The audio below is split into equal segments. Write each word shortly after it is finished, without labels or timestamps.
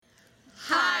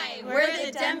We're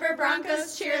the Denver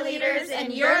Broncos cheerleaders,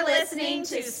 and you're listening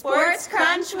to Sports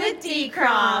Crunch with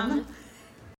D-Crom.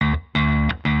 Good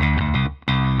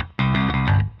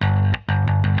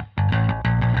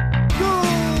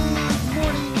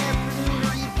morning, afternoon,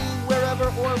 or evening, wherever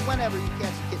or whenever you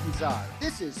catch the kittens are.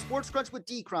 This is Sports Crunch with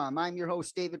D-Crom. I'm your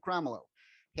host, David Cromwell.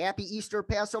 Happy Easter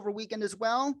Passover weekend as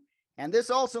well. And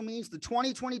this also means the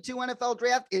 2022 NFL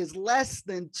Draft is less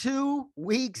than 2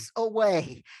 weeks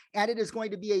away. And it is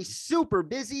going to be a super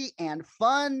busy and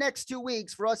fun next 2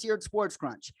 weeks for us here at Sports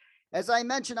Crunch. As I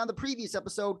mentioned on the previous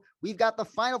episode, we've got the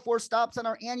final 4 stops on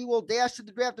our annual Dash to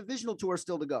the Draft Divisional Tour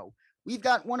still to go. We've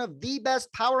got one of the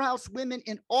best powerhouse women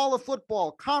in all of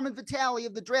football, Carmen Vitale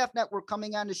of the Draft Network,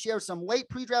 coming on to share some late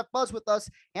pre-draft buzz with us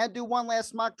and do one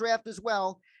last mock draft as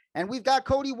well. And we've got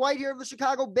Cody White here of the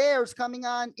Chicago Bears coming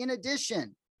on in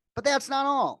addition. But that's not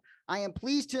all. I am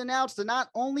pleased to announce that not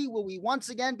only will we once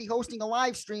again be hosting a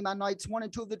live stream on nights 1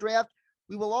 and 2 of the draft,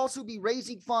 we will also be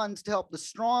raising funds to help the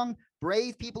strong,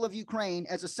 brave people of Ukraine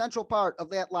as a central part of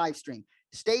that live stream.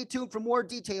 Stay tuned for more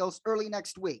details early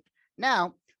next week.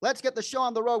 Now, let's get the show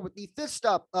on the road with the 5th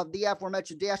stop of the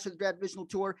aforementioned Dash to the Draft Divisional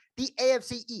Tour, the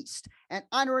AFC East. An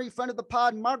honorary friend of the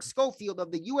pod, Mark Schofield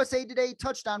of the USA Today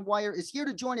Touchdown Wire, is here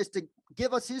to join us to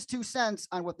give us his 2 cents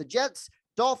on what the Jets,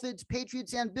 Dolphins,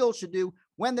 Patriots, and Bills should do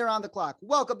when they're on the clock.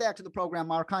 Welcome back to the program,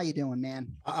 Mark. How you doing,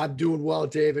 man? I'm doing well,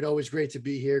 David. Always great to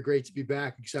be here. Great to be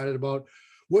back. Excited about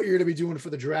what you're going to be doing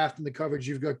for the draft and the coverage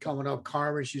you've got coming up.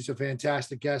 Carmen, she's a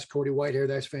fantastic guest. Cody White here,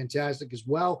 that's fantastic as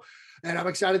well. And I'm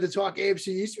excited to talk AFC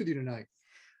East with you tonight.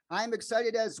 I'm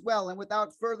excited as well. And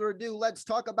without further ado, let's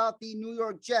talk about the New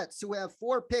York Jets, who have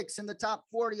 4 picks in the top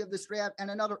 40 of this draft and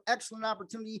another excellent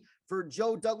opportunity for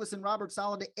Joe Douglas and Robert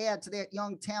Saleh to add to that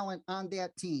young talent on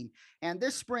that team. And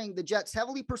this spring, the Jets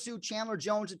heavily pursued Chandler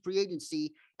Jones at free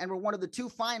agency and were one of the 2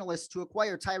 finalists to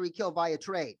acquire Tyreek Hill via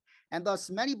trade. And thus,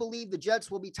 many believe the Jets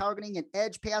will be targeting an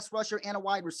edge pass rusher and a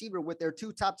wide receiver with their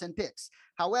 2 top 10 picks.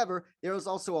 However, there is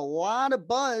also a lot of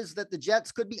buzz that the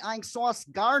Jets could be eyeing Sauce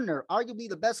Gardner, arguably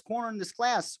the best corner in this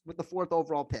class, with the 4th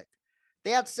overall pick.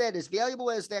 That said, as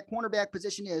valuable as that cornerback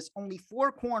position is, only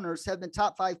 4 corners have been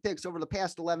top 5 picks over the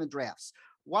past 11 drafts.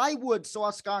 Why would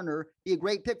Sauce Gardner be a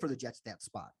great pick for the Jets at that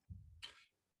spot?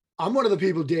 I'm one of the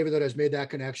people, David, that has made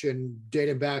that connection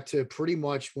dating back to pretty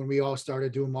much when we all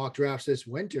started doing mock drafts this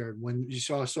winter, when you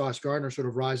saw Sauce Gardner sort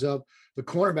of rise up the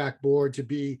cornerback board to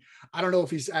be, I don't know if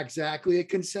he's exactly a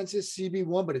consensus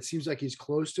CB1, but it seems like he's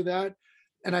close to that.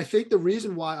 And I think the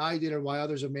reason why I did and why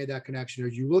others have made that connection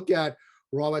is you look at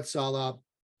Robert Saleh,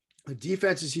 the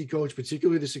defenses he coached,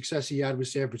 particularly the success he had with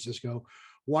San Francisco.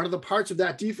 One of the parts of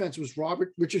that defense was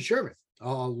Richard Sherman,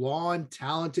 a long,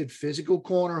 talented, physical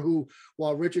corner who,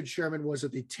 while Richard Sherman was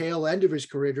at the tail end of his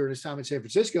career during his time in San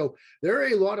Francisco, there are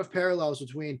a lot of parallels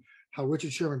between how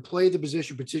Richard Sherman played the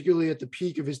position, particularly at the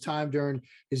peak of his time during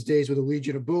his days with the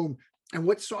Legion of Boom, and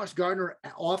what Sauce Gardner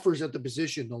offers at the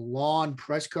position, the long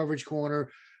press coverage corner,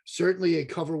 certainly a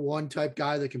cover 1 type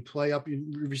guy that can play up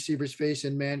in receiver's face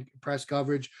and man press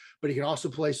coverage, but he can also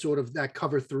play sort of that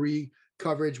cover 3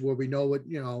 coverage where we know what,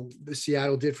 the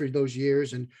Seattle did for those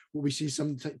years and what we see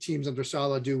some teams under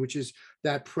Saleh do, which is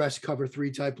that press cover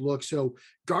 3 type look. So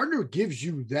Gardner gives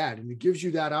you that, and he gives you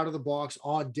that out of the box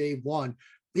on day 1.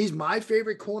 He's my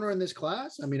favorite corner in this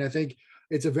class. I mean, I think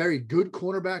it's a very good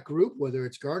cornerback group, whether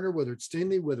it's Gardner, whether it's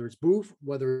Stingley, whether it's Booth,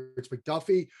 whether it's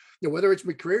McDuffie, whether it's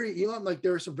McCreary, Elam, like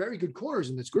there are some very good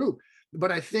corners in this group.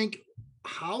 But I think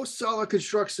how Saleh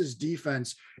constructs his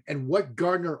defense and what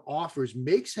Gardner offers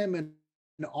makes him an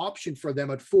option for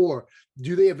them at 4.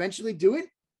 Do they eventually do it?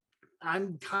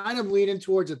 I'm kind of leaning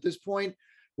towards at this point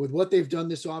with what they've done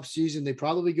this offseason, they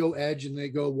probably go edge and they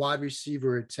go wide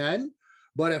receiver at 10.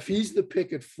 But if he's the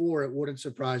pick at 4, it wouldn't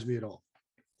surprise me at all.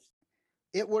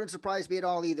 It wouldn't surprise me at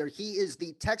all either. He is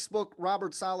the textbook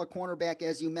Robert Saleh cornerback,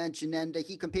 as you mentioned, and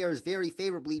he compares very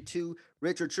favorably to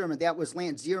Richard Sherman. That was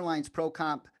Lance Zierlein's pro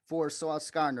comp for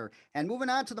Sauce Gardner. And moving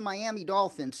on to the Miami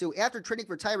Dolphins, who after trading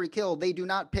for Tyreek Hill, they do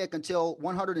not pick until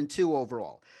 102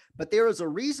 overall. But there is a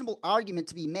reasonable argument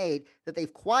to be made that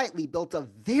they've quietly built a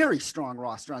very strong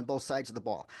roster on both sides of the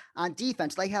ball. On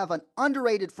defense, they have an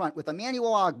underrated front with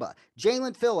Emmanuel Ogbah,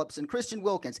 Jalen Phillips, and Christian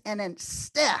Wilkins, and then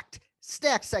stacked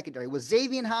secondary with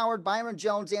Xavier Howard, Byron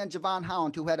Jones, and Javon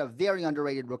Holland, who had a very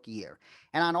underrated rookie year.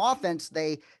 And on offense,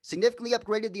 they significantly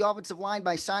upgraded the offensive line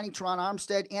by signing Teron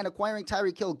Armstead, and acquiring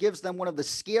Tyreek Hill gives them one of the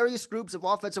scariest groups of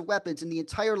offensive weapons in the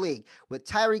entire league, with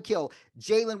Tyreek Hill,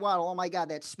 Jalen Waddle, oh my God,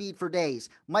 that's speed for days,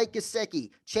 Mike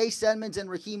Gesicki, Chase Edmonds, and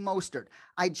Raheem Mostert.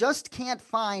 I just can't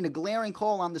find a glaring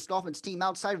hole on this Dolphins team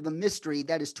outside of the mystery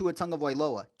that is Tua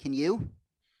Tagovailoa. Can you?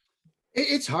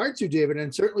 It's hard to, David,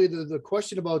 and certainly the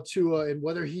question about Tua and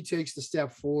whether he takes the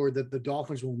step forward that the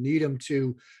Dolphins will need him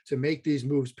to make these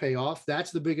moves pay off.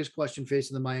 That's the biggest question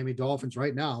facing the Miami Dolphins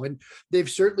right now, and they've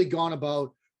certainly gone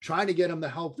about trying to get him the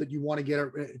help that you want to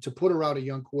get to put around a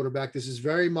young quarterback. This is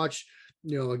very much,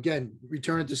 again,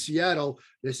 returning to Seattle.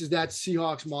 This is that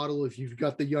Seahawks model. If you've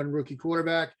got the young rookie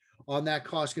quarterback on that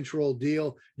cost control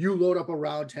deal, you load up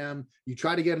around him, you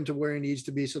try to get him to where he needs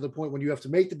to be. So the point when you have to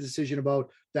make the decision about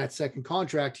that second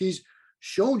contract, he's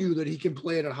shown you that he can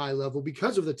play at a high level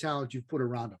because of the talent you've put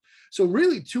around him. So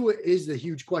really Tua is the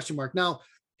huge question mark. Now,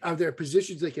 are there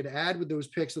positions they could add with those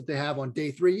picks that they have on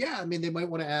day 3? Yeah. I mean, they might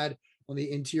want to add on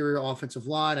the interior offensive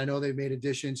line. I know they've made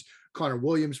additions, Connor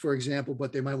Williams, for example,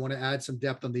 but they might want to add some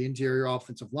depth on the interior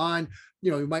offensive line.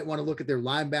 You might want to look at their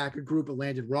linebacker group of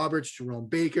Landon Roberts, Jerome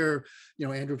Baker,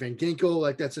 Andrew Van Ginkel.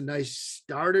 Like that's a nice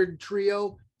starter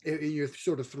trio in your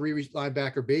sort of 3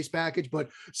 linebacker base package, but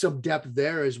some depth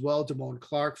there as well. Damone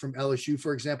Clark from LSU,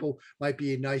 for example, might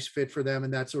be a nice fit for them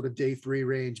in that sort of day 3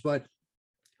 range. But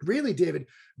really, David,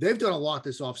 they've done a lot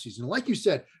this offseason. Like you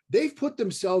said, they've put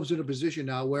themselves in a position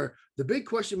now where the big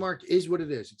question mark is what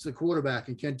it is. It's the quarterback,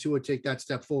 and can Tua take that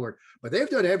step forward? But they've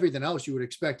done everything else you would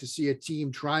expect to see a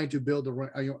team trying to build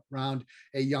around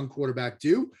a young quarterback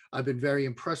do. I've been very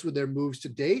impressed with their moves to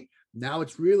date. Now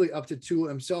it's really up to Tua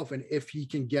himself and if he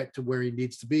can get to where he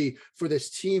needs to be for this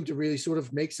team to really sort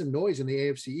of make some noise in the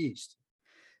AFC East.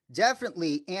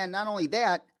 Definitely. And not only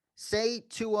that, say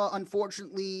Tua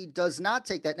unfortunately does not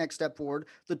take that next step forward,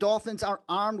 the Dolphins are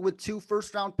armed with 2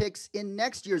 first-round picks in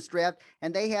next year's draft,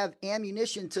 and they have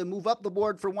ammunition to move up the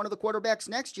board for one of the quarterbacks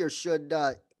next year should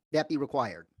that be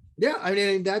required. Yeah, I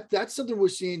mean, that's something we're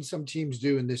seeing some teams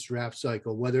do in this draft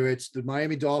cycle, whether it's the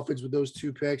Miami Dolphins with those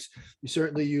 2 picks.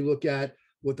 You look at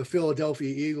what the Philadelphia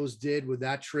Eagles did with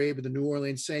that trade with the New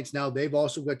Orleans Saints. Now they've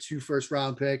also got 2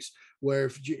 first-round picks where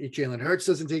if Jalen Hurts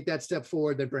doesn't take that step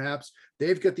forward, then perhaps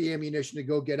they've got the ammunition to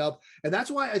go get up. And that's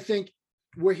why I think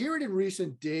we're hearing in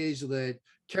recent days that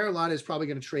Carolina is probably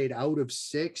going to trade out of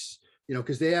 6,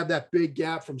 because they have that big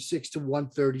gap from 6 to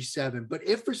 137. But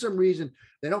if for some reason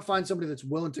they don't find somebody that's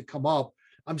willing to come up,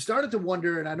 I'm starting to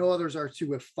wonder, and I know others are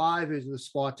too, if 5 is the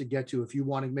spot to get to, if you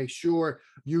want to make sure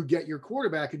you get your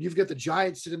quarterback and you've got the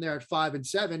Giants sitting there at 5 and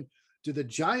 7, do the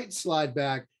Giants slide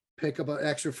back, pick up an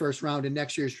extra first round in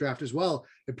next year's draft as well,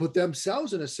 and put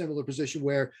themselves in a similar position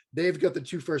where they've got the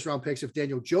 2 first-round picks if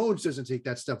Daniel Jones doesn't take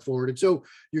that step forward? And so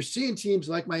you're seeing teams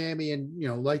like Miami and,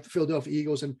 like the Philadelphia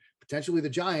Eagles and potentially the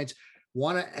Giants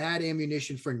want to add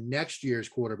ammunition for next year's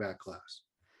quarterback class.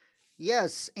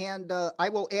 Yes, and I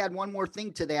will add one more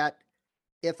thing to that.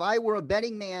 If I were a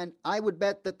betting man, I would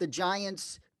bet that the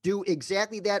Giants do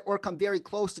exactly that or come very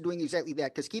close to doing exactly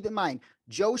that. Because keep in mind,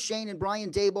 Joe Schoen and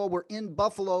Brian Daboll were in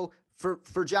Buffalo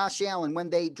for Josh Allen when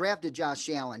they drafted Josh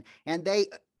Allen. And they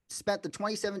spent the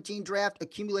 2017 draft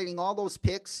accumulating all those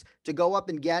picks to go up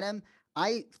and get him.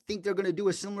 I think they're going to do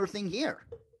a similar thing here.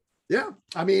 Yeah,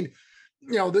 I mean,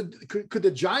 could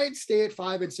the Giants stay at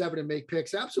 5 and 7 and make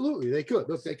picks? Absolutely, they could.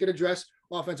 Look, they could address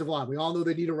offensive line. We all know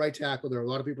they need a right tackle. There are a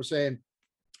lot of people saying,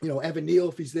 Evan Neal,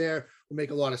 if he's there, will make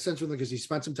a lot of sense with him because he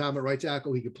spent some time at right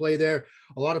tackle. He could play there.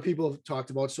 A lot of people have talked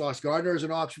about Sauce Gardner as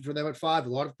an option for them at 5. A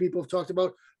lot of people have talked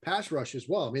about pass rush as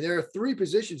well. I mean, there are 3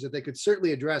 positions that they could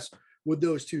certainly address with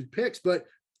those 2 picks, but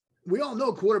we all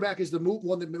know quarterback is the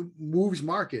one that moves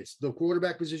markets. The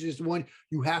quarterback position is the one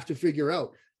you have to figure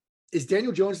out. Is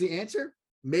Daniel Jones the answer?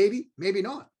 Maybe, maybe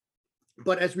not.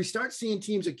 But as we start seeing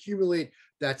teams accumulate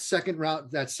that second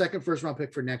first round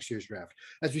pick for next year's draft,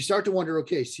 as we start to wonder,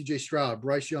 okay, CJ Stroud,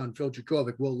 Bryce Young, Phil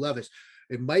Dracovic, Will Levis,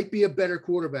 it might be a better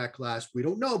quarterback class. We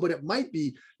don't know, but it might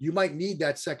be. You might need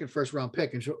that second first round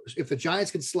pick. And so if the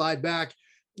Giants can slide back,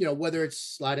 whether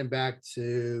it's sliding back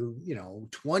to,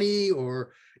 20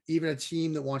 or even a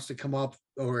team that wants to come up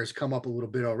or has come up a little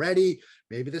bit already,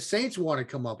 maybe the Saints want to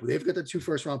come up. They've got the 2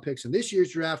 first round picks in this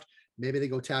year's draft. Maybe they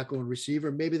go tackle and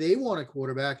receiver. Maybe they want a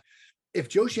quarterback. If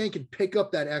Joe Schoen can pick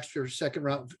up that extra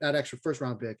first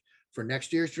round pick for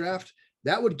next year's draft,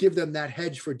 that would give them that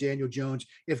hedge for Daniel Jones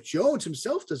if Jones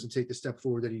himself doesn't take the step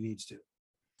forward that he needs to.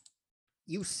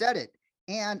 You said it.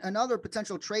 And another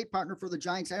potential trade partner for the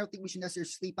Giants, I don't think we should necessarily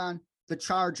sleep on, the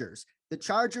Chargers. The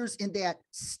Chargers in that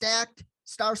stacked,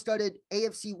 star-studded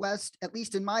AFC West, at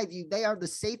least in my view, they are the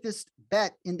safest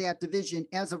bet in that division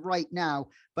as of right now,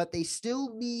 but they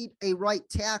still need a right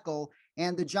tackle,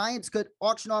 and the Giants could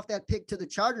auction off that pick to the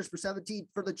Chargers for 17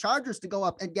 for the Chargers to go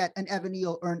up and get an Evan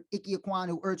Neal or an Ike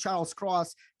Ekwonu or a Charles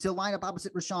Cross to line up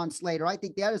opposite Rashawn Slater. I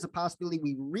think that is a possibility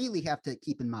we really have to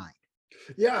keep in mind.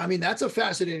 Yeah, I mean, that's a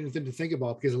fascinating thing to think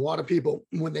about because a lot of people,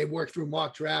 when they work through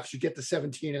mock drafts, you get to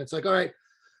 17 and it's like, all right,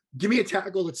 give me a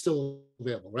tackle that's still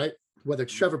available, right? Whether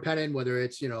it's Trevor Pennon, whether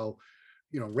it's,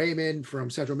 Raymond from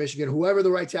Central Michigan, whoever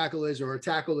the right tackle is, or a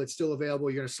tackle that's still available,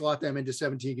 you're going to slot them into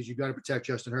 17 because you got to protect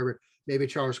Justin Herbert. Maybe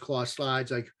Charles Claus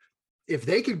slides. Like, if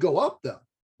they could go up, though,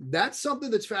 that's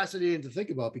something that's fascinating to think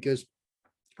about, because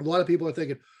a lot of people are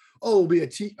thinking, oh, it'll be a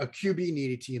QB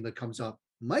needy team that comes up.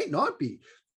 Might not be.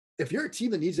 If you're a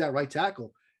team that needs that right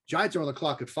tackle, Giants are on the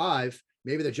clock at 5.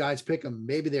 Maybe the Giants pick them.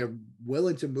 Maybe they're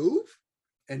willing to move.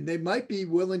 And they might be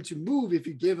willing to move if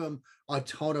you give them a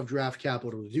ton of draft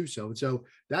capital to do so. And so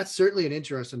that's certainly an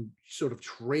interesting sort of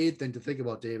trade thing to think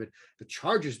about, David. The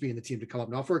Chargers being the team to come up,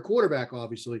 not for a quarterback,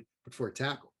 obviously, but for a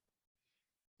tackle.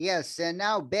 Yes. And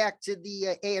now back to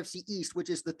the AFC East, which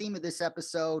is the theme of this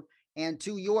episode, and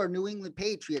to your New England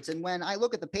Patriots. And when I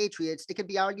look at the Patriots, it could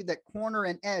be argued that corner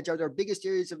and edge are their biggest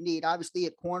areas of need. Obviously,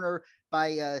 at corner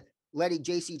by letting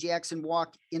J.C. Jackson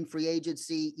walk in free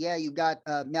agency. Yeah, you got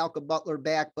Malcolm Butler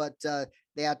back, but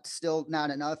that's still not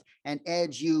enough. And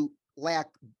edge, you lack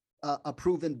a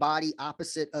proven body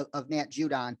opposite of Matt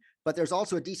Judon. But there's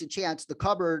also a decent chance the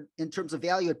cupboard, in terms of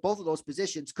value at both of those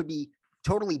positions, could be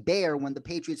totally bare when the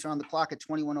Patriots are on the clock at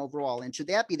 21 overall. And should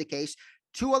that be the case,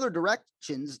 two other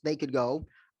directions they could go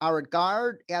are at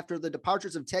guard after the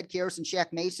departures of Ted Karras and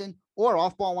Shaq Mason, or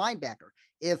off-ball linebacker.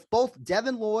 If both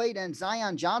Devin Lloyd and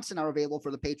Zion Johnson are available for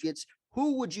the Patriots,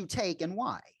 who would you take and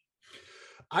why?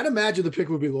 I'd imagine the pick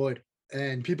would be Lloyd.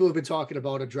 And people have been talking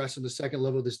about addressing the second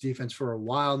level of this defense for a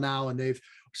while now, and they've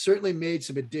certainly made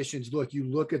some additions. Look, you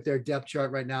look at their depth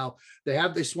chart right now.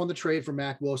 They swung the trade for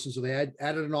Mack Wilson, so they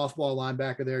added an off-ball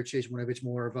linebacker there. Chase Winovich,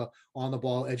 more of a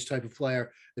on-the-ball edge type of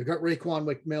player. They've got Raekwon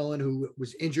McMillan, who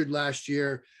was injured last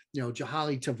year.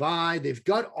 Jahali Tavai. They've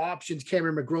got options.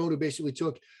 Cameron McGrone, who basically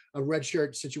took a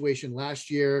redshirt situation last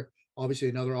year. Obviously,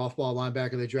 another off-ball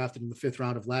linebacker they drafted in the 5th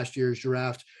round of last year's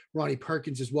draft. Ronnie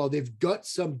Perkins as well. They've got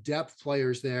some depth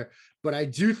players there, but I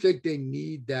do think they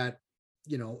need that,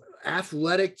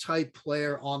 athletic type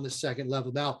player on the second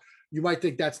level. Now, you might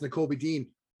think that's Nakobe Dean.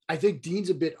 I think Dean's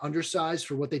a bit undersized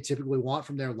for what they typically want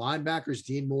from their linebackers.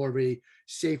 Dean more of a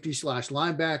safety /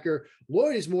 linebacker.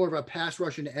 Lloyd is more of a pass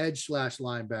rushing edge /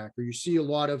 linebacker. You see a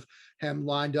lot of him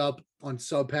lined up on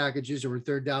sub packages or in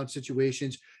third down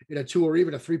situations in a 2 or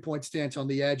even a 3-point stance on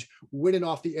the edge, winning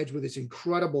off the edge with his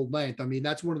incredible length. I mean,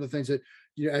 that's one of the things that,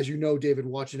 as David,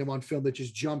 watching him on film, that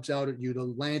just jumps out at you, the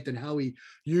length and how he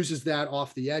uses that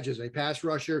off the edge as a pass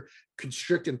rusher,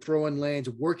 constrict and throw in lanes,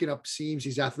 working up seams.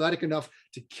 He's athletic enough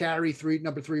to carry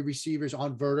number 3 receivers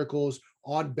on verticals,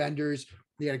 on benders.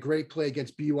 He had a great play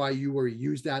against BYU where he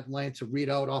used that length to read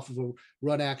out off of a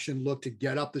run action look to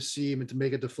get up the seam and to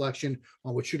make a deflection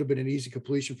on what should have been an easy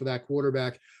completion for that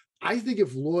quarterback. I think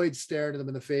if Lloyd's staring at them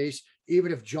in the face,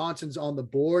 even if Johnson's on the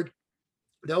board,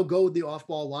 they'll go with the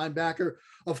off-ball linebacker.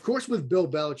 Of course, with Bill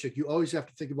Belichick, you always have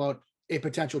to think about a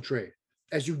potential trade.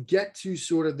 As you get to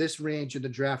sort of this range in the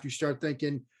draft, you start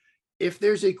thinking, if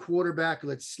there's a quarterback,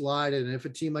 let's slide it. And if a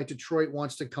team like Detroit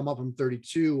wants to come up from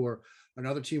 32, or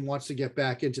another team wants to get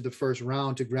back into the first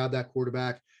round to grab that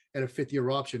quarterback at a 5th-year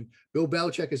option, Bill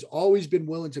Belichick has always been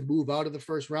willing to move out of the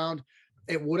first round.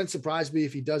 It wouldn't surprise me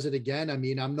if he does it again. I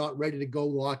mean, I'm not ready to go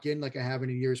lock in like I have in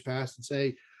years past and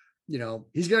say,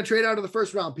 he's going to trade out of the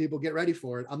first round. People get ready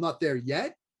for it. I'm not there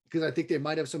yet because I think they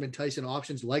might have some enticing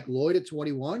options like Lloyd at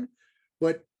 21.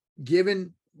 But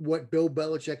given what Bill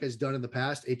Belichick has done in the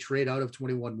past, a trade out of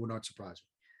 21 would not surprise me.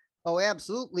 Oh,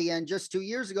 absolutely. And just 2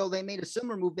 years ago, they made a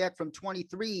similar move back from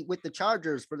 23 with the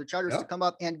Chargers for the Chargers to come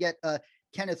up and get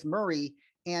Kenneth Murray.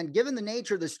 And given the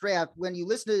nature of this draft, when you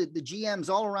listen to the GMs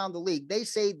all around the league, they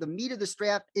say the meat of this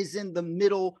draft is in the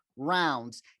middle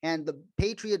rounds. And the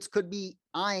Patriots could be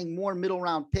eyeing more middle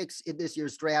round picks in this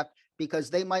year's draft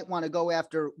because they might want to go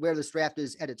after where this draft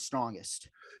is at its strongest.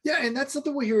 Yeah, and that's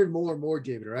something we're hearing more and more,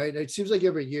 David, right? It seems like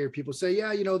every year people say,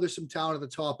 yeah, there's some talent at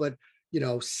the top, but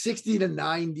 60 to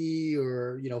 90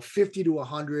 or, 50 to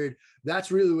 100, that's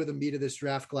really where the meat of this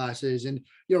draft class is. And,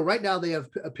 right now they have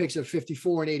picks of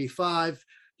 54 and 85.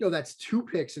 That's 2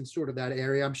 picks in sort of that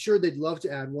area. I'm sure they'd love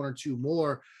to add 1 or 2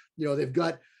 more. They've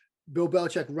got Bill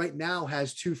Belichick right now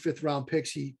has 2 5th-round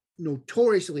picks. He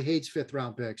notoriously hates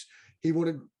 5th-round picks. It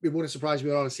wouldn't surprise me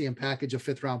at all to see him package a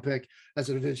 5th-round pick as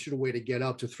an additional way to get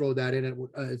up, to throw that in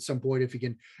at some point if he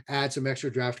can add some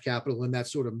extra draft capital in that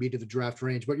sort of meat of the draft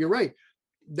range. But you're right.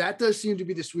 That does seem to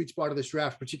be the sweet spot of this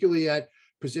draft, particularly at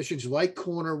positions like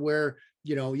corner where,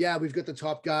 we've got the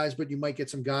top guys, but you might get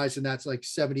some guys and that's like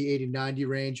 70, 80, 90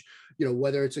 range,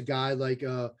 whether it's a guy like,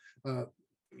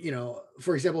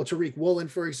 for example, Tariq Woolen,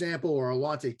 for example, or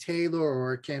Alontae Taylor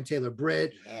or Cam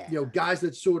Taylor-Britt, guys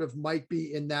that sort of might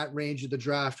be in that range of the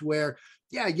draft where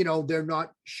yeah, they're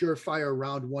not surefire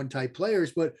round one type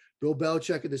players, but Bill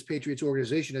Belichick and this Patriots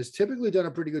organization has typically done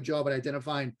a pretty good job at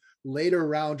identifying later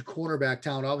round cornerback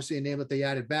talent. Obviously, a name that they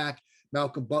added back,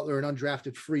 Malcolm Butler, an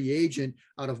undrafted free agent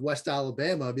out of West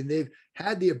Alabama. I mean, they've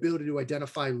had the ability to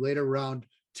identify later round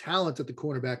talent at the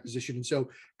cornerback position. And so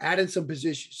adding some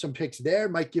picks there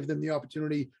might give them the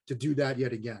opportunity to do that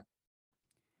yet again.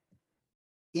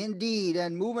 Indeed.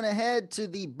 And moving ahead to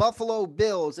the Buffalo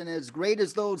Bills, and as great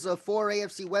as those four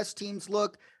AFC West teams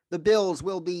look, the Bills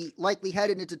will be likely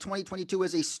headed into 2022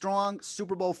 as a strong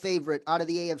Super Bowl favorite out of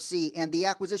the AFC, and the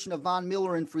acquisition of Von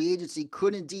Miller in free agency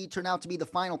could indeed turn out to be the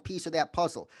final piece of that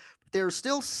puzzle. There are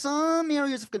still some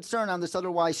areas of concern on this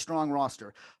otherwise strong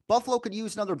roster. Buffalo could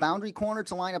use another boundary corner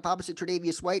to line up opposite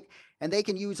Tre'Davious White, and they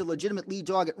can use a legitimate lead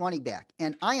dog at running back.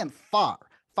 And I am far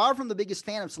from the biggest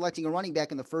fan of selecting a running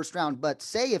back in the first round, but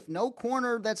say if no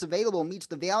corner that's available meets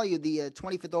the value of the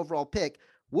 25th overall pick,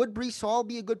 would Breece Hall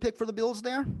be a good pick for the Bills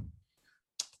there?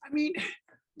 I mean,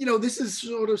 this is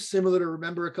sort of similar to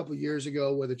remember a couple of years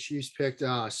ago where the Chiefs picked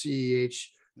CEH,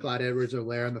 Clyde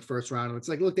Edwards-Helaire in the first round. And it's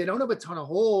like, look, they don't have a ton of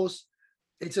holes.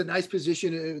 It's a nice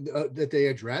position that they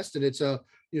addressed, and it's a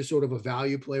sort of a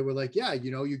value play where, like, yeah,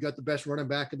 you got the best running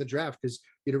back in the draft because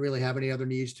you don't really have any other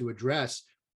needs to address.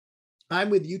 I'm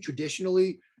with you.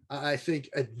 Traditionally, I think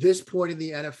at this point in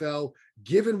the NFL,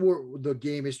 given where the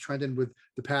game is trending with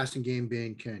the passing game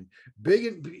being big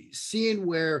and seeing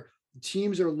where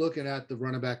teams are looking at the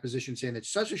running back position, saying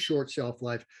it's such a short shelf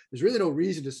life, there's really no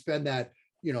reason to spend that.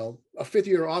 A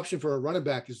fifth-year option for a running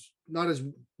back is not as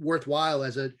worthwhile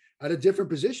as at a different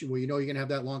position where you're going to have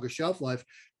that longer shelf life.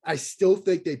 I still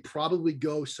think they probably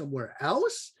go somewhere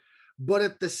else, but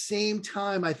at the same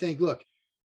time, I think, look,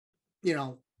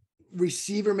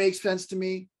 receiver makes sense to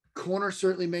me. Corner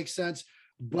certainly makes sense.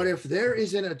 But if there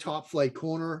isn't a top flight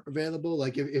corner available,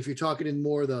 like if you're talking in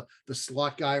more the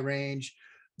slot guy range,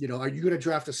 are you going to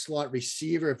draft a slot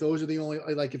receiver? If those are the only,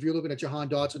 like if you're looking at Jahan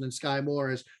Dotson and Sky Moore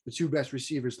as the two best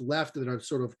receivers left that are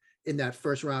sort of in that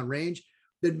first round range,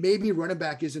 then maybe running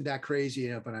back isn't that crazy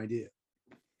of an idea.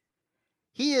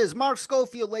 He is Mark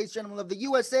Schofield, ladies and gentlemen, of the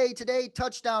USA Today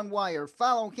Touchdown Wire.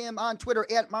 Follow him on Twitter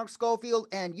at Mark Schofield,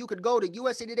 and you could go to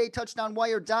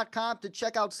usatodaytouchdownwire.com to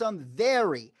check out some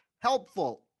very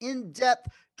helpful, in-depth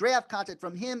draft content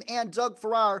from him and Doug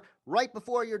Farrar right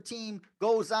before your team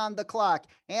goes on the clock.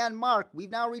 And Mark,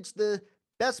 we've now reached the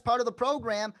best part of the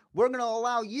program. We're going to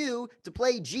allow you to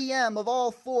play GM of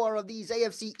all four of these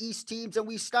AFC East teams, and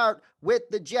we start with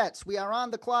the Jets. We are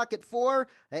on the clock at 4.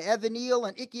 Evan Neal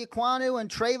and Ike Ekwonu and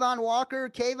Trayvon Walker,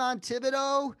 Kayvon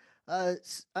Thibodeau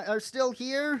are still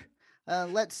here.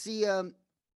 Let's see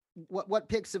what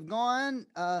picks have gone.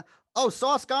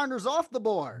 Sauce Gardner's off the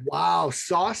board. Wow,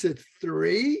 Sauce at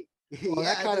 3? Well,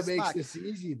 Yeah, that kind of makes this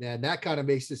easy, man. That kind of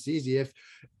makes this easy. If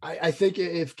I think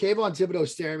if Kayvon Thibodeau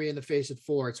staring me in the face at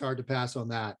 4, it's hard to pass on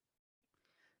that.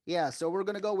 Yeah, so we're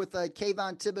going to go with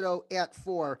Kayvon Thibodeau at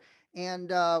 4. And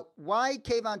why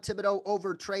Kayvon Thibodeau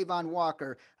over Trayvon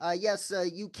Walker? Yes,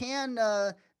 you can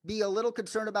be a little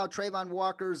concerned about Trayvon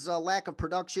Walker's lack of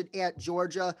production at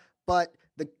Georgia, but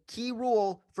the key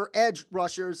rule for edge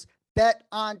rushers, bet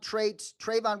on traits.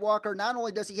 Trayvon Walker, not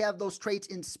only does he have those traits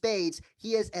in spades,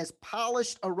 he is as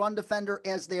polished a run defender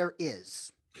as there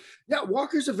is. Yeah,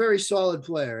 Walker's a very solid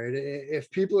player. And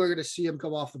if people are going to see him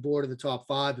come off the board in the top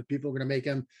 5, if people are going to make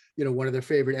him, one of their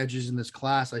favorite edges in this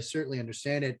class, I certainly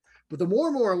understand it. But the more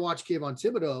and more I watch Kayvon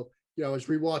Thibodeau, I was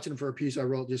rewatching him for a piece I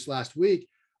wrote just last week.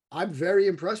 I'm very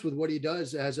impressed with what he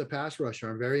does as a pass rusher.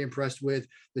 I'm very impressed with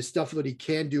the stuff that he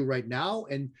can do right now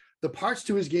and the parts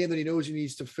to his game that he knows he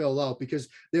needs to fill out, because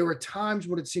there were times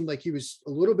when it seemed like he was a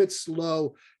little bit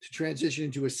slow to transition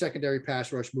into a secondary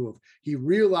pass rush move. He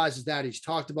realizes that. He's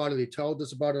talked about it. He told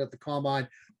us about it at the combine.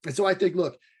 And so I think,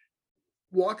 look,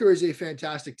 Walker is a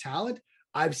fantastic talent.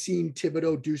 I've seen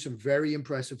Thibodeau do some very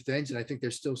impressive things, and I think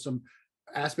there's still some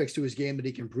aspects to his game that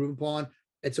he can improve upon.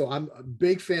 And so I'm a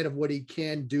big fan of what he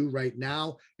can do right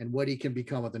now and what he can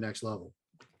become at the next level.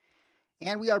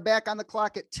 And we are back on the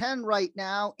clock at 10 right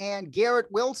now, and Garrett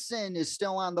Wilson is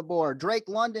still on the board. Drake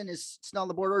London is still on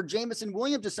the board, or Jameson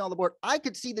Williams is still on the board. I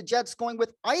could see the Jets going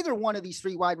with either one of these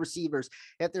 3 wide receivers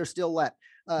if they're still left.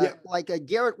 Like a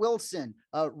Garrett Wilson,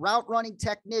 a route running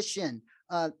technician.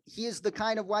 He is the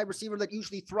kind of wide receiver that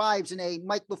usually thrives in a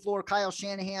Mike LaFleur, Kyle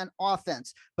Shanahan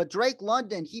offense. But Drake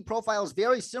London, he profiles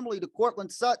very similarly to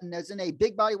Cortland Sutton, as in a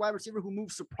big body wide receiver who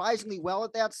moves surprisingly well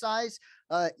at that size.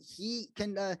 He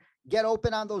can get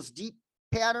open on those deep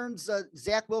patterns.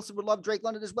 Zach Wilson would love Drake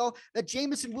London as well. That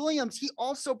Jameson Williams, he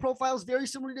also profiles very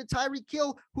similarly to Tyreek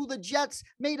Hill, who the Jets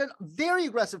made a very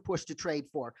aggressive push to trade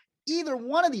for. either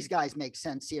one of these guys makes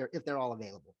sense here if they're all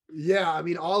available. Yeah, I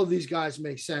mean, all of these guys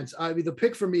make sense. I mean, the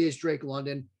pick for me is Drake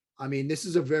London. I mean, this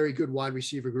is a very good wide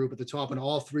receiver group at the top, and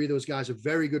all three of those guys are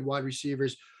very good wide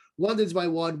receivers. London's my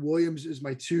one, Williams is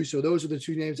my two. So those are the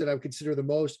two names that I would consider the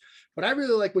most. But I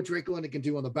really like what Drake London can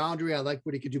do on the boundary. I like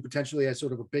what he can do potentially as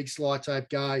sort of a big slot type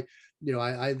guy. You know,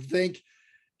 I think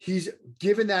he's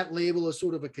given that label as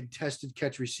sort of a contested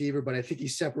catch receiver, but I think he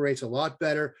separates a lot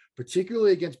better,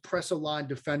 particularly against press aligned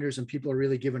defenders, and people are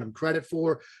really giving him credit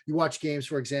for. You watch games,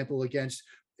 for example,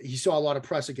 he saw a lot of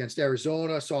press against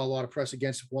Arizona, saw a lot of press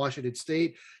against Washington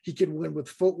State. He can win with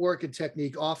footwork and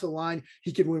technique off the line.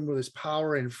 He can win with his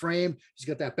power and frame. He's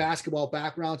got that basketball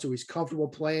background, so he's comfortable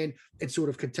playing in sort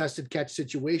of contested catch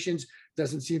situations,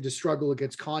 doesn't seem to struggle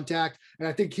against contact. And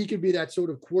I think he can be that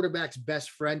sort of quarterback's best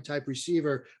friend type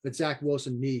receiver that Zach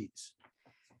Wilson needs.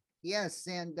 Yes,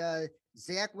 and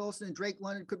Zach Wilson and Drake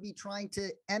London could be trying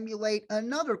to emulate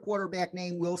another quarterback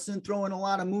named Wilson, throwing a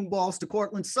lot of moonballs to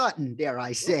Cortland Sutton, dare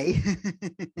I say.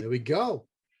 There we go.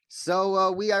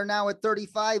 So we are now at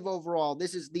 35 overall.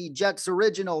 This is the Jets'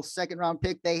 original second round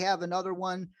pick. They have another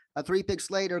one, 3 picks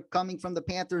later, coming from the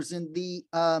Panthers in the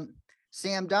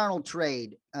Sam Darnold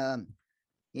trade.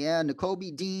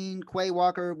 N'Kobe Dean, Quay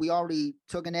Walker, we already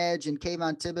took an edge, and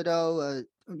Kayvon Thibodeau,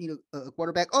 a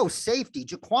quarterback. Oh, safety,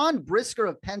 Jaquan Brisker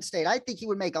of Penn State. I think he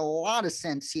would make a lot of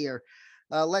sense here.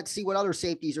 Let's see what other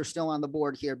safeties are still on the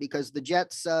board here, because the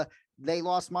Jets, they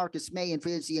lost Marcus May in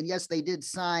free agency, and yes, they did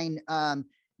sign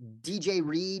DJ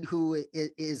Reed, who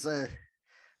is a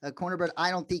corner, but I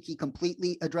don't think he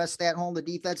completely addressed that hole in the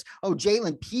defense. Oh,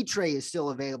 Jalen Petre is still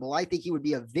available. I think he would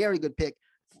be a very good pick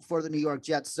for the New York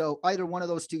Jets. So either one of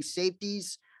those two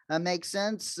safeties makes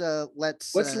sense.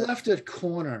 What's left at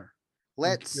corner?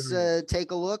 Let's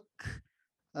take a look.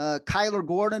 Kyler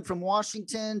Gordon from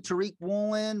Washington, Tariq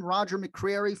Woolen, Roger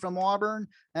McCreary from Auburn,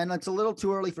 and it's a little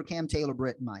too early for Cam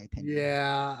Taylor-Britt, in my opinion.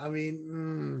 Yeah, I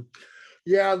mean,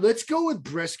 let's go with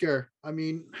Brisker. I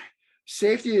mean,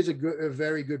 safety is a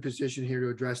very good position here to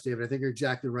address, David. I think you're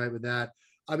exactly right with that.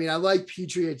 I mean, I like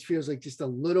Petrie. It feels like just a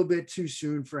little bit too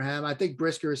soon for him. I think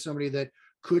Brisker is somebody that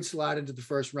could slide into the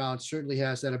first round, certainly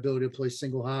has that ability to play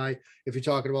single high. If you're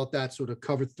talking about that sort of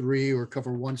cover 3 or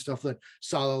cover 1 stuff that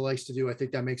Saleh likes to do, I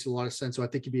think that makes a lot of sense. So I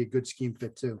think he'd be a good scheme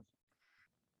fit too.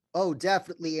 Oh,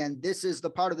 definitely. And this is the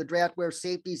part of the draft where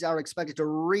safeties are expected to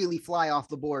really fly off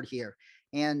the board here.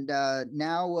 And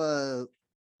now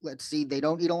let's see, they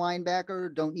don't need a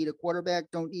linebacker, don't need a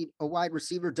quarterback, don't need a wide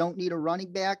receiver, don't need a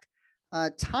running back.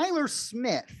 Tyler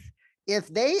Smith, if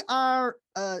they are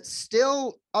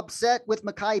still upset with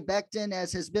Mekhi Becton,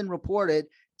 as has been reported,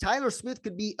 Tyler Smith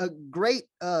could be a great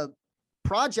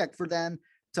project for them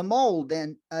to mold.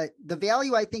 And the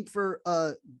value, I think, for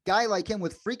a guy like him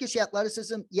with freakish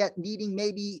athleticism, yet needing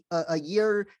maybe a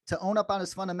year to own up on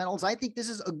his fundamentals, I think this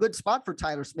is a good spot for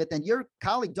Tyler Smith. And your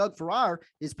colleague, Doug Farrar,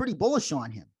 is pretty bullish on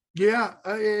him. Yeah,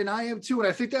 and I am too. And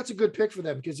I think that's a good pick for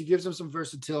them because he gives them some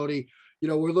versatility. You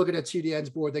know, we're looking at TDN's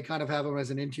board. They kind of have him as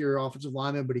an interior offensive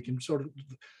lineman, but he can sort of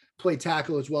play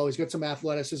tackle as well. He's got some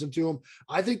athleticism to him.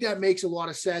 I think that makes a lot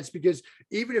of sense because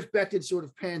even if Becton sort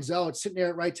of pans out, sitting there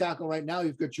at right tackle right now,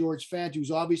 you've got George Fant,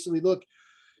 who's obviously,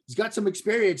 he's got some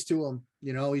experience to him.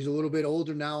 You know, he's a little bit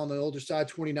older now, on the older side,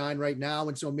 29 right now.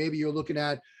 And so maybe you're looking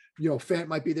at, Fant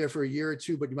might be there for a year or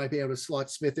two, but you might be able to slot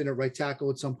Smith in at right tackle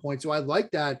at some point. So I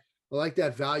like that. I like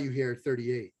that value here at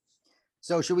 38.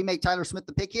 So should we make Tyler Smith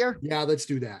the pick here? Yeah, let's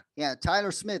do that. Yeah,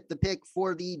 Tyler Smith, the pick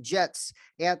for the Jets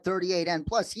at 38. And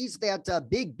plus, he's that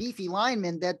big, beefy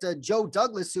lineman that Joe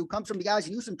Douglas, who comes from the Guys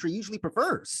Newsome tree, usually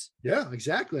prefers. Yeah,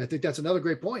 exactly. I think that's another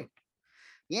great point.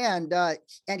 Yeah,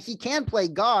 and he can play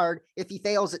guard if he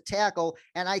fails at tackle.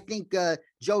 And I think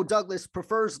Joe Douglas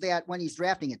prefers that when he's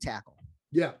drafting a tackle.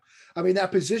 Yeah, I mean,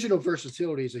 that positional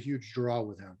versatility is a huge draw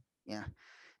with him. Yeah.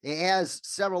 It has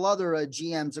several other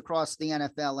GMs across the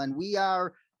NFL, and we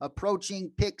are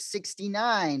approaching pick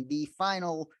 69, the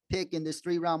final pick in this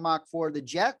 3-round mock for the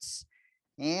Jets.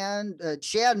 And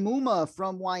Chad Muma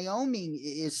from Wyoming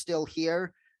is still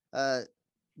here.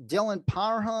 Dylan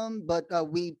Parham, but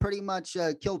we pretty much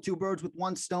killed 2 birds with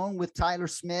 1 stone with Tyler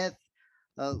Smith,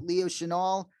 Leo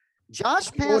Chenal.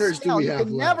 Josh Pascal, you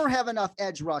can never have enough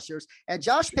edge rushers. And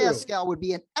Josh Pascal would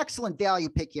be an excellent value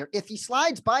pick here. If he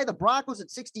slides by the Broncos at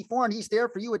 64 and he's there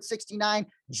for you at 69,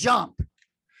 jump.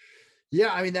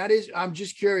 Yeah, I mean, I'm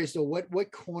just curious though,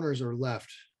 what corners are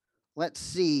left? Let's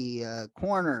see.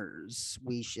 Corners.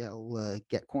 We shall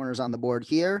get corners on the board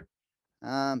here.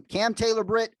 Cam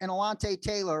Taylor-Britt and Alontae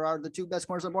Taylor are the 2 best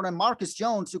corners on the board. And Marcus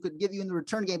Jones, who could give you in the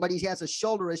return game, but he has a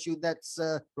shoulder issue that's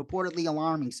reportedly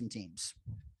alarming some teams.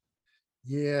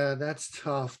 Yeah, that's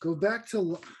tough. Go back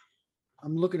to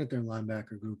I'm looking at their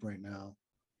linebacker group right now.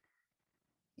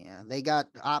 Yeah, they got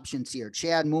options here.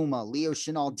 Chad Muma, Leo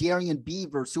Chenal, Darian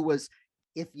Beavers, who was,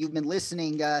 if you've been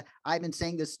listening, I've been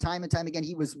saying this time and time again,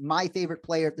 he was my favorite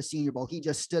player at the Senior Bowl. He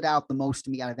just stood out the most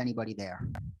to me out of anybody there.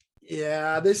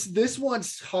 Yeah, this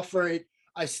one's tougher.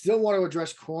 I still want to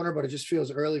address corner, but it just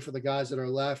feels early for the guys that are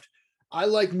left. I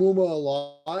like Muma a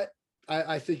lot.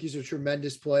 I think he's a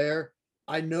tremendous player.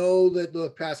 I know that,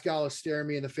 look, Pascal is staring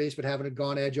me in the face, but having a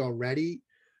gone edge already,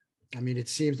 I mean, it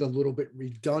seems a little bit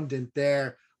redundant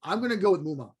there. I'm going to go with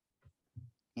Muma.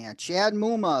 Yeah, Chad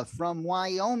Muma from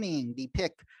Wyoming, the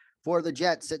pick for the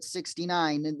Jets at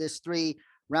 69 in this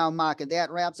 3-round mock. And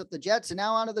that wraps up the Jets. And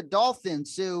now on to the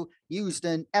Dolphins, who used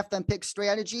an FM pick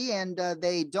strategy, and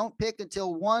they don't pick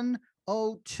until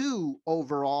 102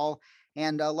 overall.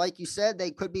 And like you said,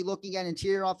 they could be looking at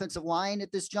interior offensive line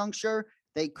at this juncture.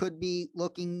 They could be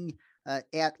looking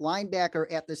at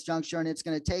linebacker at this juncture, and it's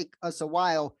going to take us a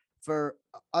while for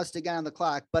us to get on the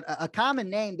clock. But a common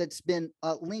name that's been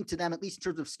linked to them, at least in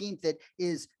terms of scheme fit,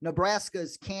 is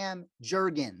Nebraska's Cam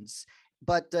Jurgens.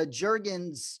 But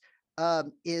Jurgens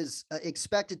is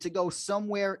expected to go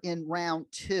somewhere in round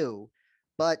 2.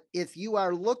 But if you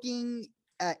are looking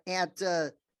at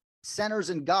centers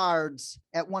and guards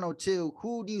at 102,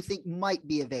 who do you think might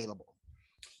be available?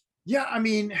 Yeah, I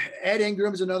mean, Ed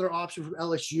Ingram is another option from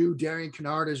LSU, Darian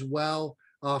Kennard as well.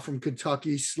 From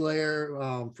Kentucky,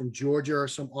 Slayer from Georgia are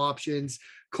some options.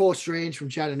 Cole Strange from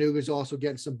Chattanooga is also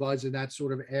getting some buzz in that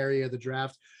sort of area of the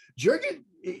draft.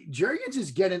 Jurgens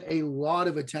is getting a lot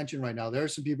of attention right now. There are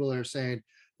some people that are saying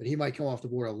that he might come off the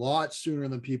board a lot sooner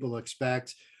than people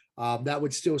expect. That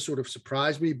would still sort of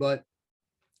surprise me, but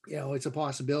it's a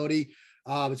possibility.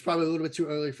 It's probably a little bit too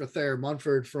early for Thayer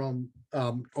Munford from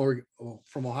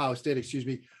Ohio State,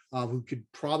 who could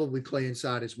probably play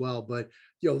inside as well. But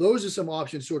those are some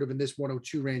options sort of in this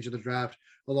 102 range of the draft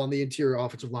along the interior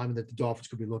offensive lineman that the Dolphins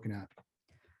could be looking at.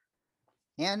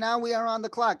 And now we are on the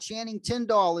clock. Channing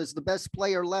Tindall is the best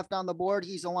player left on the board.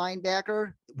 He's a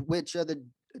linebacker, which the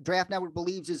Draft Network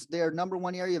believes is their number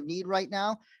one area of need right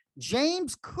now.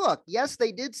 James Cook. Yes,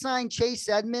 they did sign Chase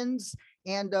Edmonds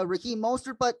and Raheem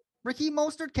Mostert, but Raheem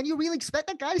Mostert, can you really expect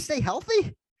that guy to stay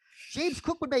healthy? James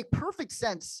Cook would make perfect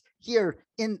sense here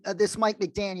in this Mike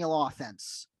McDaniel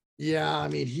offense. Yeah, I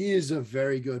mean, he is a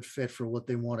very good fit for what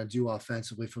they want to do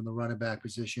offensively from the running back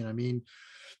position. I mean,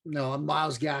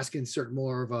 Myles Gaskin's certainly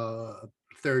more of a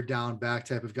third down back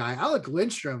type of guy. Alec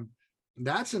Lindstrom,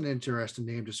 that's an interesting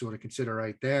name to sort of consider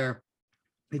right there.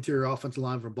 Interior offensive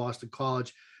line from Boston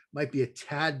College. Might be a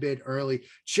tad bit early.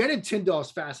 Channing Tindall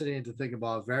is fascinating to think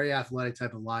about. Very athletic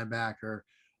type of linebacker.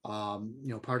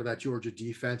 Part of that Georgia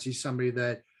defense. He's somebody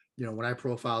that, when I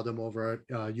profiled him over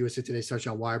at USA Today's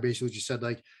Touchdown Wire, basically just said,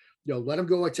 like, let him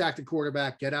go attack the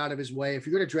quarterback, get out of his way. If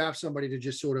you're going to draft somebody to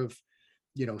just sort of,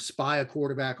 spy a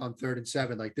quarterback on 3rd and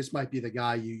 7, like this might be the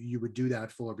guy you would do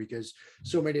that for, because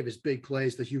so many of his big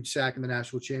plays, the huge sack in the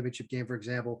national championship game, for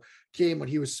example, came when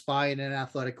he was spying an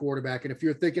athletic quarterback. And if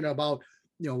you're thinking about,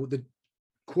 the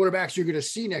quarterbacks you're going to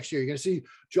see next year, you're going to see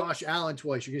Josh Allen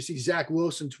twice. You're going to see Zach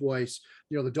Wilson twice.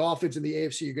 The Dolphins in the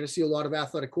AFC, you're going to see a lot of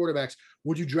athletic quarterbacks.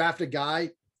 Would you draft a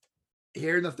guy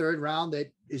here in the 3rd round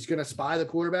that is going to spy the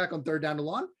quarterback on 3rd down to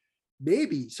 1?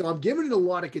 Maybe. So I'm giving it a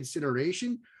lot of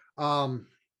consideration.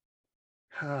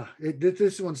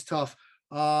 This one's tough.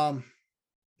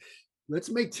 Let's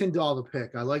make Tindall the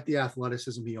pick. I like the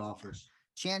athleticism he offers.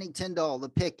 Channing Tindall, the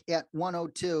pick at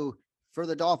 102 for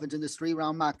the Dolphins in this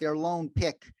 3-round mock, their lone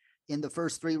pick in the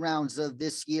first 3 rounds of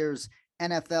this year's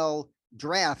NFL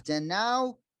draft. And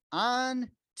now on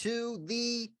to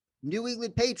the New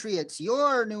England Patriots,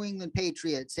 your New England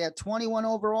Patriots at 21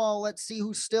 overall. Let's see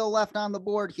who's still left on the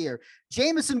board here.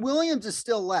 Jamison Williams is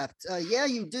still left.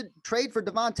 You did trade for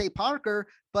Devontae Parker,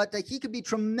 but he could be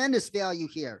tremendous value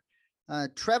here.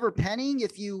 Trevor Penning,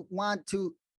 if you want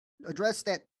to address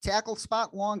that tackle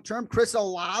spot long-term. Chris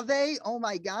Olave, oh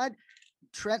my God.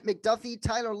 Trent McDuffie,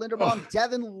 Tyler Linderbaum,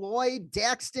 Devin Lloyd,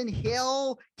 Daxton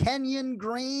Hill, Kenyon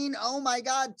Green. Oh my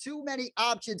God, too many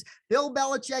options. Bill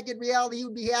Belichick, in reality, he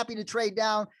would be happy to trade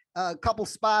down a couple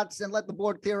spots and let the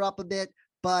board clear up a bit.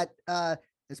 But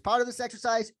as part of this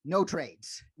exercise, no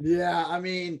trades. Yeah, I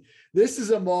mean, this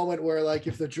is a moment where, like,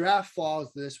 if the draft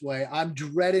falls this way, I'm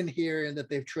dreading hearing that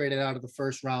they've traded out of the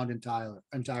 1st round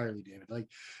entirely, David. Like,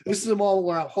 this is a moment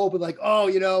where I'm hoping, like,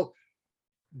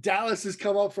 Dallas has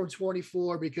come up from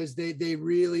 24 because they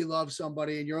really love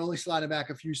somebody, and you're only sliding back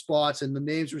a few spots, and the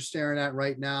names we're staring at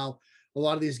right now, a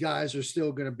lot of these guys are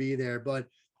still going to be there. But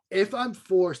if I'm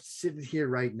forced sitting here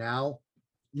right now,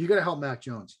 you got to help Mac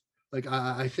Jones. Like,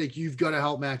 I think you've got to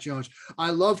help Mac Jones. I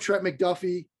love Trent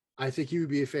McDuffie. I think he would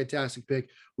be a fantastic pick.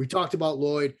 We talked about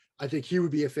Lloyd. I think he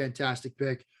would be a fantastic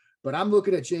pick. But I'm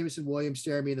looking at Jameson Williams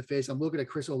staring me in the face. I'm looking at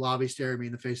Chris Olave staring me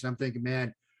in the face. And I'm thinking,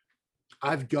 man,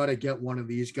 I've got to get one of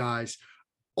these guys.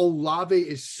 Olave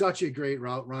is such a great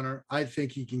route runner. I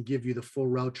think he can give you the full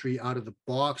route tree out of the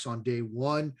box on day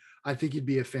one. I think he'd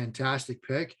be a fantastic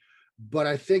pick. But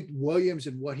I think Williams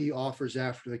and what he offers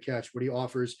after the catch, what he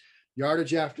offers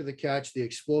yardage after the catch, the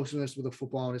explosiveness with the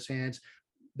football in his hands,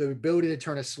 the ability to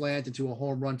turn a slant into a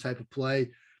home run type of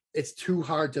play, it's too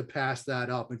hard to pass that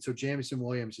up. And so Jameson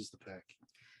Williams is the pick.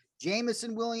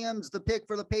 Jameson Williams, the pick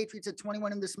for the Patriots at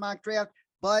 21 in this mock draft.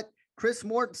 But Chris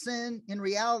Mortensen, in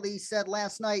reality, said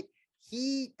last night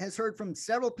he has heard from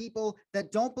several people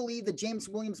that don't believe that James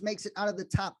Williams makes it out of the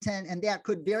top 10, and that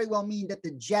could very well mean that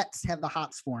the Jets have the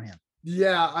hots for him.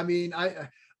 Yeah, I mean,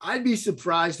 I'd be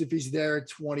surprised if he's there at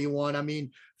 21. I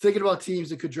mean, thinking about teams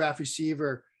that could draft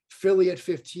receiver, Philly at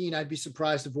 15, I'd be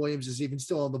surprised if Williams is even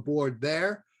still on the board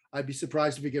there. I'd be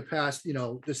surprised if we get past,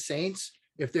 the Saints.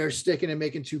 If they're sticking and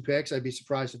making 2 picks, I'd be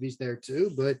surprised if he's there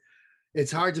too. But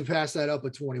it's hard to pass that up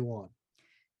at 21.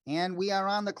 And we are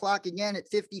on the clock again at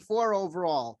 54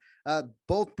 overall.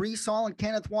 Both Breece Hall and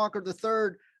Kenneth Walker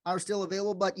III are still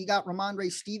available, but you got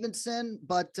Ramondre Stevenson.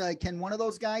 But can one of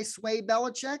those guys sway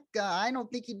Belichick? I don't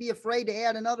think he'd be afraid to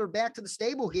add another back to the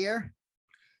stable here.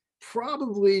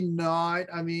 Probably not.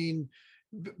 I mean,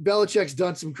 Belichick's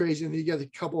done some crazy, and you got a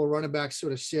couple of running backs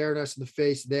sort of staring us in the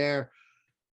face there.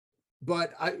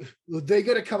 But they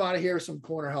got to come out of here with some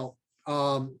corner help.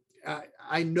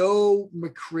 I know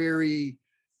McCreary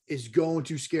is going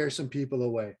to scare some people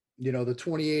away. The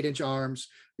 28-inch arms,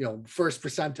 first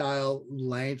percentile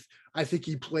length. I think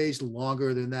he plays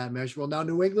longer than that measurable. Now,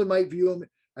 New England might view him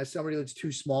as somebody that's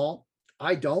too small.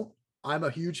 I don't. I'm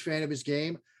a huge fan of his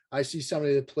game. I see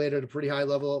somebody that played at a pretty high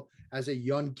level as a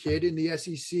young kid in the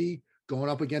SEC, going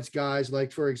up against guys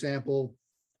like, for example,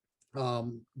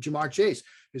 Jamar Chase.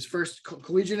 His first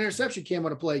collegiate interception came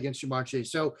on a play against Jamar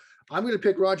Chase. So I'm going to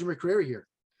pick Roger McCreary here.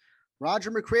 Roger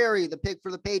McCreary, the pick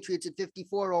for the Patriots at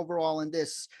 54 overall in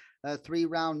this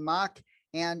 3-round mock.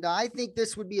 And I think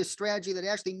this would be a strategy that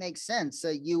actually makes sense.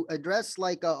 You address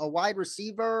like a wide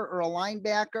receiver or a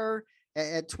linebacker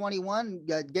at 21,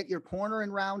 get your corner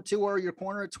in round 2 or your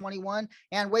corner at 21,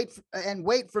 and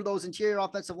wait for those interior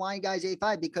offensive line guys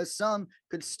 85, because some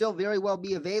could still very well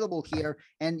be available here.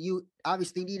 And you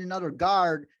obviously need another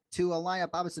guard to line up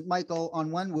opposite Michael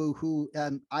Onwenu, who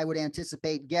I would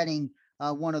anticipate getting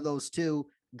one of those 2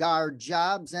 guard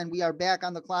jobs. And we are back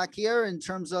on the clock here in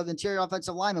terms of interior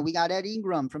offensive linemen. We got Ed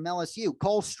Ingram from LSU.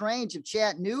 Cole Strange of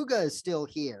Chattanooga is still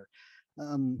here.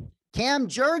 Cam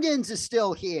Jurgens is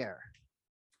still here.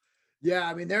 Yeah,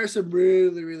 I mean, there are some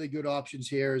really, really good options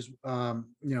here. As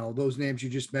those names you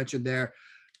just mentioned there.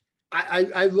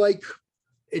 I like,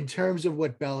 in terms of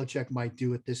what Belichick might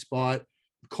do at this spot,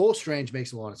 Cole Strange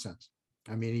makes a lot of sense.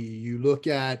 I mean, you look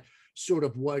at sort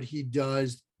of what he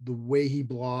does, the way he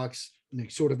blocks,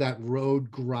 sort of that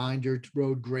road grinder,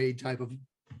 road grade type of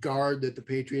guard that the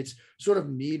Patriots sort of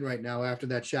need right now after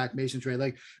that Shaq Mason trade.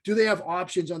 Like, do they have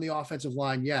options on the offensive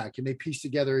line? Yeah. Can they piece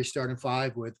together a starting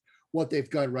 5 with what they've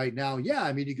got right now? Yeah.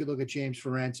 I mean, you could look at James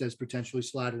Ferentz as potentially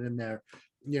slotted in there.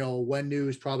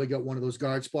 Wendu's probably got one of those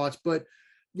guard spots, but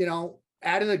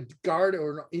adding a guard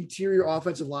or an interior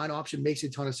offensive line option makes a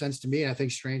ton of sense to me. And I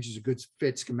think Strange is a good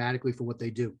fit schematically for what they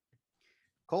do.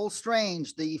 Cole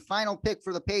Strange, the final pick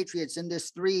for the Patriots in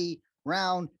this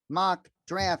 3-round mock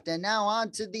draft. And now on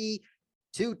to the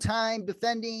 2-time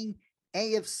defending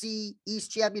AFC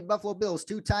East champion Buffalo Bills.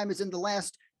 2-time is in the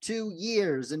last 2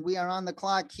 years. And we are on the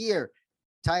clock here.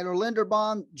 Tyler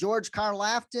Linderbaum, George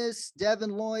Karlaftis,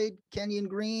 Devin Lloyd, Kenyon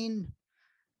Green,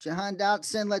 Jahan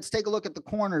Dotson. Let's take a look at the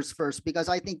corners first, because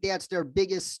I think that's their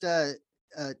biggest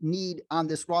need on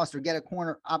this roster. Get a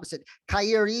corner opposite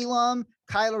Kaiir Elam,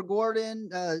 Kyler Gordon,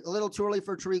 a little too early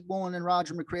for Tariq Woolen and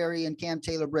Roger McCreary and Cam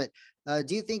Taylor-Britt.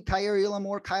 Do you think Kaiir Elam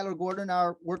or Kyler Gordon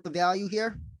are worth the value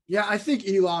here? Yeah, I think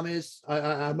Elam is.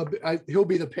 He'll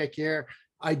be the pick here.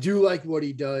 I do like what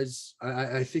he does.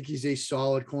 I think he's a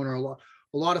solid corner.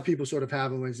 A lot of people sort of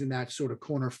have him as in that sort of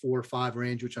corner 4 or 5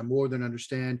 range, which I more than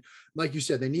understand. Like you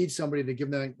said, they need somebody to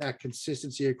give them that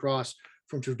consistency across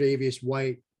from Tre'Davious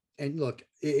White. And look,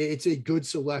 it's a good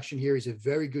selection here. He's a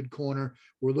very good corner.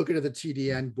 We're looking at the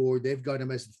TDN board. They've got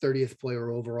him as the 30th player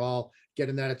overall.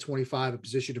 Getting that at 25, a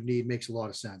position of need, makes a lot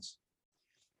of sense.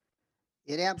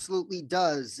 It absolutely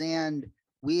does. And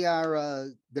we are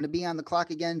going to be on the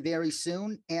clock again very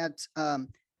soon at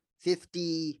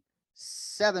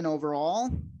 57 overall.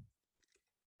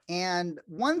 And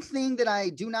one thing that I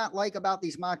do not like about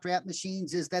these mock draft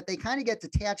machines is that they kind of get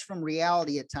detached from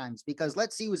reality at times, because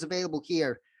let's see who's available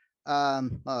here. Oh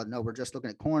no, we're just looking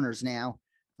at corners now.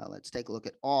 Let's take a look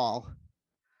at all.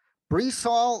 Breece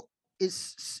Hall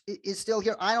is still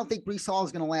here. I don't think Breece Hall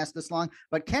is going to last this long,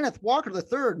 but Kenneth Walker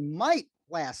III might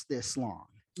last this long.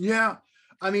 Yeah.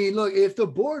 I mean, look, if the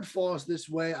board falls this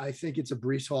way, I think it's a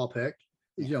Breece Hall pick.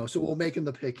 So we'll make him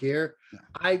the pick here. Yeah.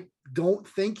 I don't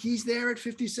think he's there at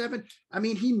 57. I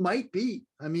mean, he might be.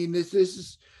 I mean, this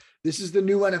is the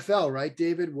new NFL, right,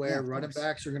 David, where running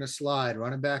backs are going to slide,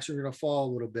 running backs are going to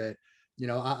fall a little bit.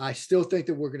 I still think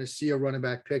that we're going to see a running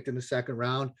back picked in the second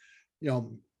round,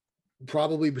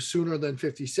 probably sooner than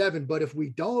 57. But if we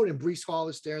don't, and Breece Hall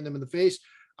is staring them in the face,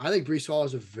 I think Breece Hall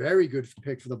is a very good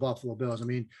pick for the Buffalo Bills. I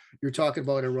mean, you're talking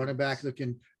about a running back that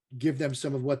can give them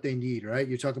some of what they need, right?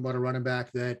 You're talking about a running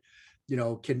back that,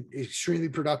 can extremely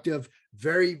productive,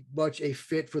 very much a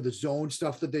fit for the zone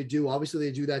stuff that they do. Obviously,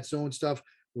 they do that zone stuff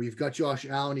where you've got Josh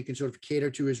Allen. He can sort of cater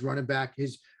to his running back,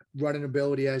 his running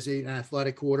ability as an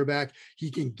athletic quarterback.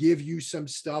 He can give you some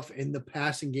stuff in the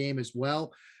passing game as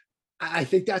well. I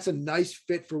think that's a nice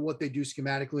fit for what they do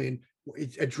schematically, and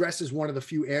it addresses one of the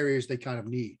few areas they kind of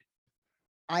need.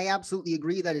 I absolutely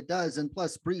agree that it does. And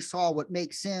plus, Breece Hall, what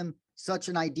makes him such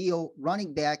an ideal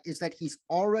running back is that he's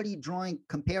already drawing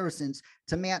comparisons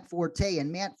to Matt Forte.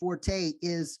 And Matt Forte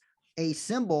is a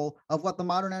symbol of what the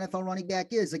modern NFL running back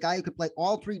is. A guy who could play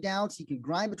all three downs. He can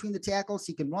grind between the tackles.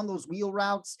 He can run those wheel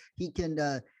routes. He can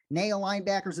nail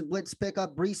linebackers and blitz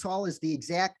pickup. Breece Hall is the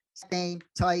exact same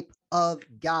type of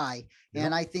guy. Yep.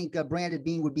 And I think Brandon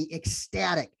Beane would be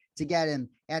ecstatic to get him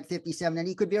at 57. And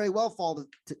he could very well fall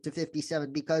to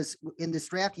 57, because in this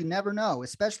draft, you never know,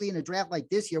 especially in a draft like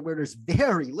this year, where there's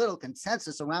very little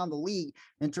consensus around the league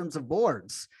in terms of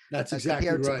boards. That's exactly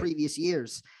compared right. to previous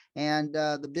years. And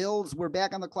the Bills were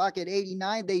back on the clock at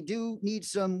 89. They do need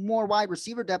some more wide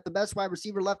receiver depth. The best wide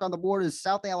receiver left on the board is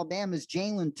South Alabama's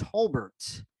Jalen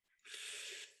Tolbert.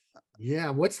 Yeah.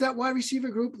 What's that wide receiver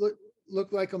group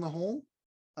look like on the whole?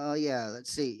 Yeah,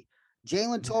 let's see.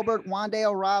 Jalen Tolbert,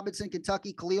 Wan'Dale Robinson,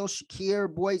 Kentucky, Khalil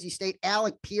Shakir, Boise State,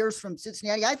 Alec Pierce from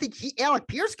Cincinnati. I think Alec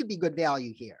Pierce could be good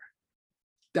value here.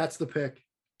 That's the pick.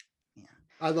 Yeah.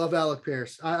 I love Alec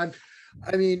Pierce. I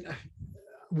mean,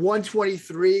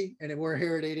 123, and we're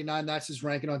here at 89. That's his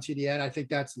ranking on TDN. I think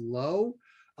that's low.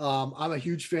 I'm a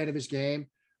huge fan of his game.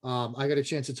 I got a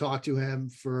chance to talk to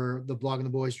him for the Blogging the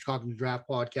Boys Talking the Draft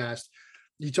podcast.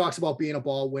 He talks about being a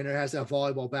ball winner, has that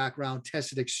volleyball background,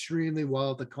 tested extremely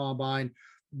well at the combine,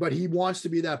 but he wants to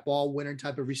be that ball winner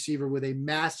type of receiver with a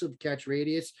massive catch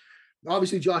radius.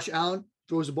 Obviously, Josh Allen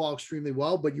throws the ball extremely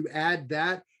well, but you add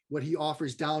that, what he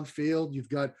offers downfield, you've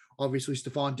got obviously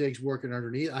Stephon Diggs working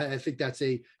underneath. I think that's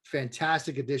a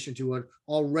fantastic addition to an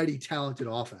already talented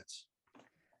offense.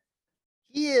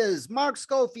 He is Mark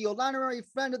Schofield, honorary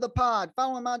friend of the pod.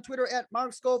 Follow him on Twitter at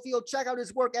Mark Schofield. Check out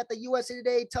his work at the USA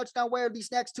Today Touchdown Wire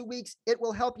these next 2 weeks. It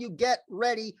will help you get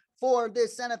ready for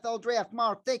this NFL draft.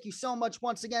 Mark, thank you so much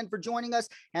once again for joining us.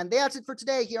 And that's it for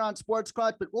today here on Sports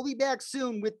Crunch, but we'll be back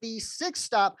soon with the 6th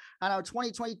stop on our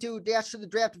 2022 Dash to the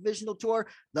Draft Divisional Tour,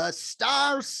 the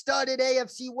star-studded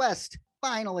AFC West.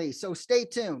 Finally, so stay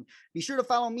tuned. Be sure to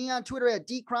follow me on Twitter at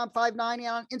DCrom59 and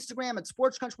on Instagram at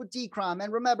Sports Crunch with DCrom.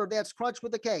 And remember, that's Crunch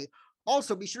with a K.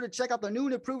 Also, be sure to check out the new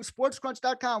and improved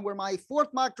sportscrunch.com, where my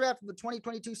 4th mock draft of the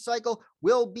 2022 cycle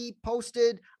will be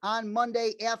posted on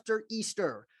Monday after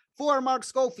Easter. For Mark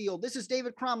Schofield, this is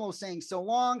David Cromwell saying so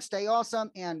long, stay awesome,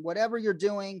 and whatever you're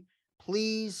doing,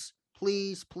 please,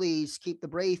 please, please keep the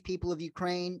brave people of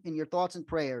Ukraine in your thoughts and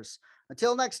prayers.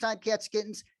 Until next time, cats,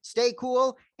 kittens, stay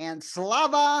cool, and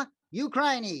Slava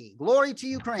Ukraini. Glory to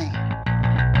Ukraine.